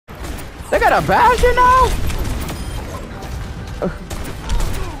They got a bastion now?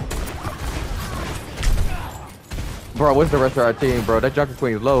 Bro, what's the rest of our team, bro? That Junker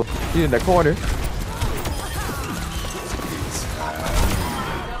Queen's low. She's in the corner.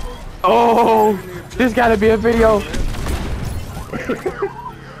 Oh, this gotta be a video.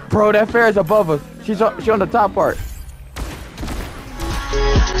 Bro, that fair is above us. She's on the top part.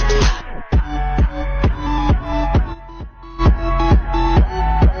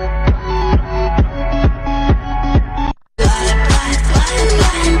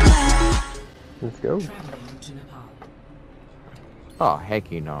 Let's go. Oh,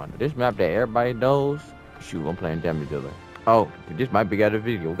 heck you know. This map that everybody knows. Shoot, I'm playing damage dealer. Oh, this might be out of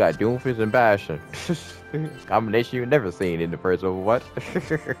video. We got Doomfist and Bastion. Combination you've never seen in the first Overwatch.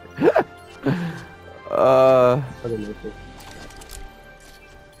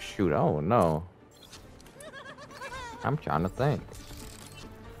 Shoot, I don't know. I'm trying to think.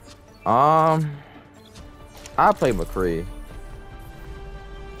 I play McCree.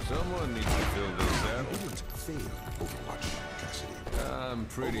 Someone needs to fill this out. I'm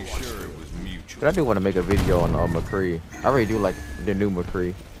pretty sure it was mutual. But I do want to make a video on McCree. I really do like the new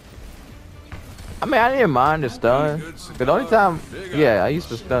McCree. I mean, I didn't mind the stun. But the only time, yeah, I used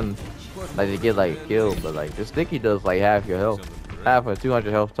to stun like to get like killed, but like the sticky does like half your health, half a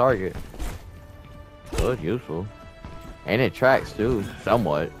 200 health target. So it's useful, and it tracks too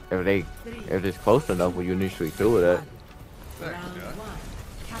somewhat if it's close enough when you initially do it at. Thanks, Doc.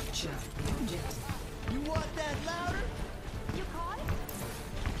 You want that louder? You caught it?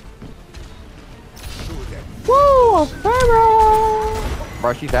 Woo! Pharaoh!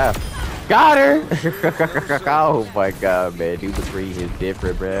 Bro, she's half. Got her! Oh my god, man. Dude, McCree is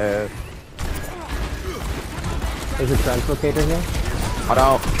different, bro. Is a translocator here?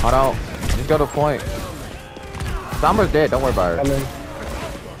 Hold on. Just go to the point. Summer's dead, don't worry about her. Coming.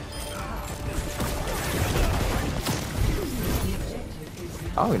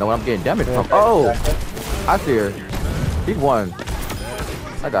 I don't even know what I'm getting damage from. Oh! I see her. She's one.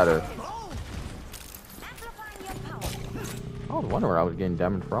 I got her. I was wondering where I was getting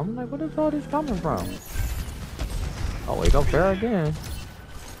damage from. I'm like, what is all this coming from? Oh, wait, go fair again.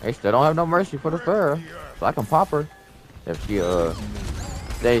 They still don't have no mercy for the fair. So I can pop her. If she,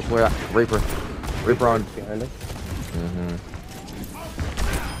 stays where Reaper on Behind us.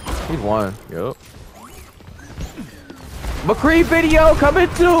 He's one. Yup. McCree video coming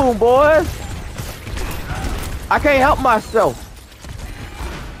soon, boys. I can't help myself.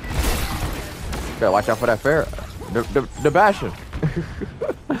 Better watch out for that fair. The Bastion.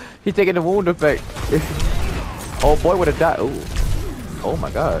 He's taking the wound effect. Oh boy would have died. Ooh. Oh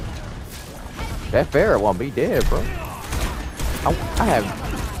my god. That fair won't be dead, bro. I have.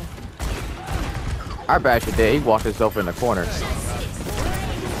 Our Bastion dead. He walked himself in the corner.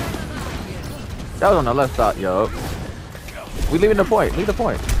 That was on the left side, yo. We leaving the point. Leave the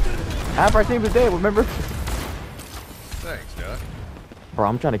point. Half our team is dead, remember? Thanks, Doc. Bro,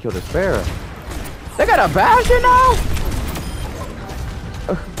 I'm trying to kill this bear. They got a Bastion now?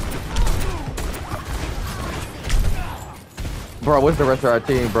 Bro, what's the rest of our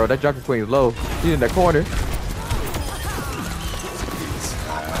team, bro? That Junker Queen's low. She's in the corner.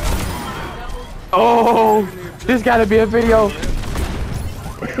 Oh, this gotta be a video.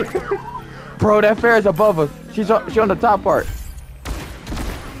 Bro, that fair is above us. She's on the top part.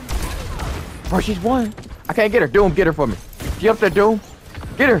 Bro, she's one. I can't get her. Doom, get her for me. She up there, Doom.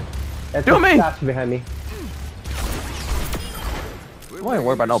 Get her. Do me. Behind me. I ain't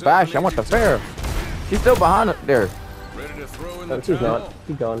worried about no Bash. I want the fair. She's still behind us there. Ready to throw in No, the she's towel? not.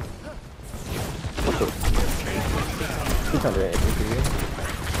 She's gone. What the? She's under it.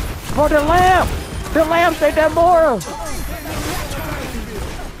 Bro, the lamp. The lamp saved that Mora.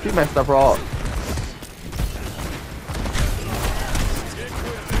 She messed up her all.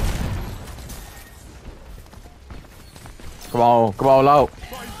 Come on, low.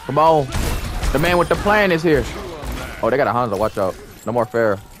 Come on. The man with the plan is here. Oh, they got a Hanzo, watch out. No more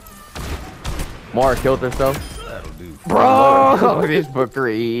fair. Mora killed herself. Bro, this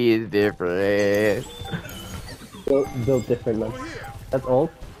McCree is different. Built different, man. That's old.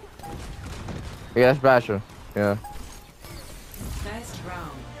 Yeah, that's Bastion. Yeah. First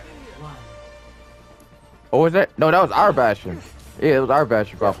round, 1. Oh, was that? No, that was our Bastion. Yeah, it was our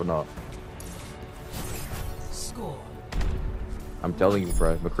Bastion popping off. Score. I'm telling you,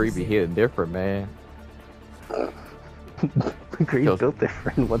 bro. McCree be hitting different, man. McCree's built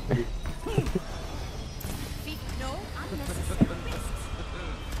different. What the? No unnecessary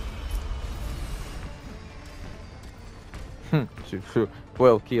risks.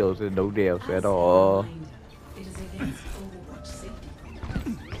 12 kills and no deaths at all. It is against Overwatch safety.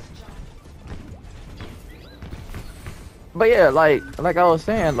 But yeah, like I was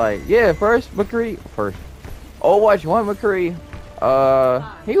saying, like yeah, first Overwatch 1 McCree,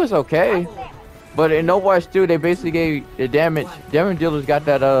 he was okay. But in Overwatch 2, they basically gave the damage dealers got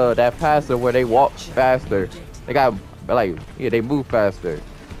that that passive where they walk faster. They got like yeah, they move faster,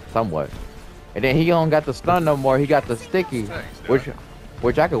 somewhat. And then he don't got the stun no more. He got the sticky,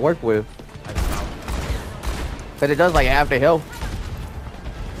 which I could work with. But it does like half the health.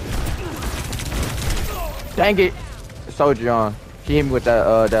 Dang it, Soldier on. She hit me with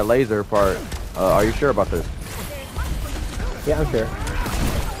that that laser part. Are you sure about this? Yeah, I'm sure.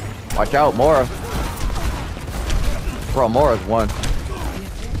 Watch out, Mora. Bro, Mora's one.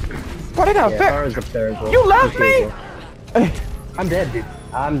 Bro, they got Farah's up there as well. You left me? I'm dead, dude.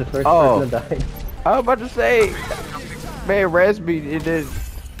 I'm the first Oh. person to die. I was about to say, man, res me. It did.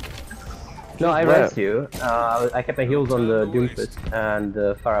 No, I left. rescued you. I kept my heels on the Doomfist, and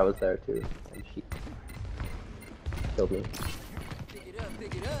Farah was there too. And she killed me.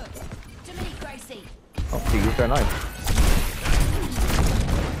 Jiminy Gracie. Oh, she used her knife.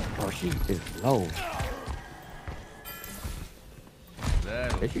 Oh, she is low.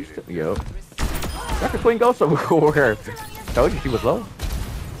 That'll Is she get it. still? Yo. Dr. Queen goes somewhere. Told you she was low.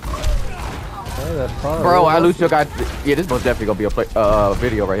 Oh, that's Farah. Bro, I Lucio got. Yeah, this most definitely gonna be a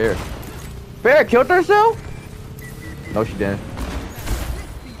video right here. Bear killed herself? No, she didn't.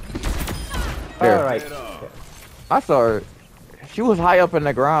 There. Alright. I saw her. She was high up in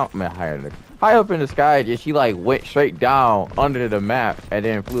the ground. Man, high up in the sky. And she like went straight down under the map and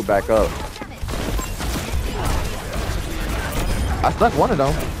then flew back up. I stuck one of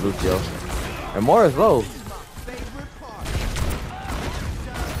them, Lucio. And more is low.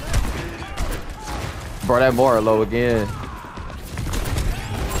 Bro, that more low again.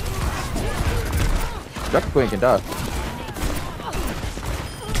 Dr. Queen can die.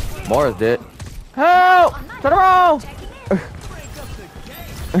 Mora's dead. Help! Turn around!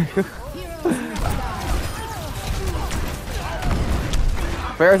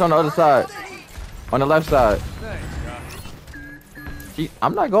 Fair's on the other side. On the left side.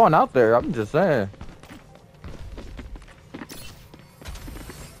 I'm not going out there. I'm just saying.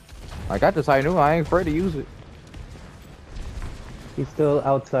 I got this. I knew. I ain't afraid to use it. He's still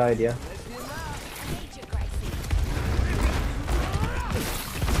outside, yeah. Major Gracie.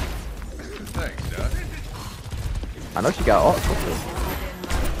 Thanks, Doc. I know she got ult.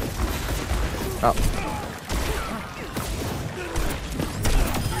 Oh.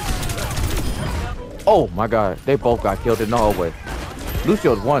 Oh my god. They both got killed in the hallway.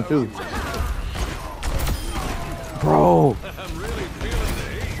 Lucio's one too. Bro.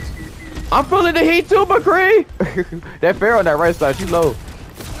 I'm feeling the heat too, McCree. That fair on that right side, she low.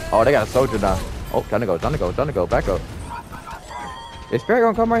 Oh, they got a soldier now. Oh, time to go, back up. Is fair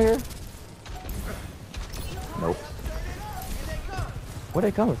gonna come right here? Nope. Where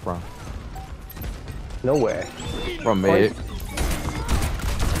they coming from? Nowhere. From mid.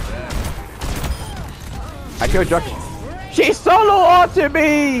 I killed Junkie. She solo ulted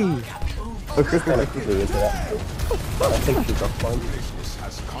me! Kinda quickly into that. I think she's off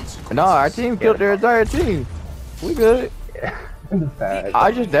one. No, our team killed their entire team. We good. Yeah. Bad.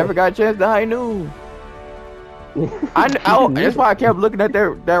 I just never got a chance to high noon. That's why I kept looking at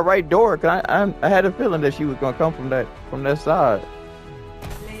that right door, cause I had a feeling that she was gonna come from that side.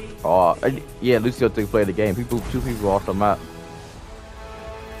 Oh yeah, Lucio took play of the game. Two people off the map.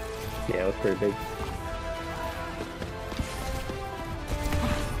 Yeah, it was pretty big.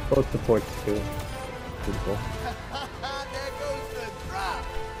 Both supports too. Beautiful.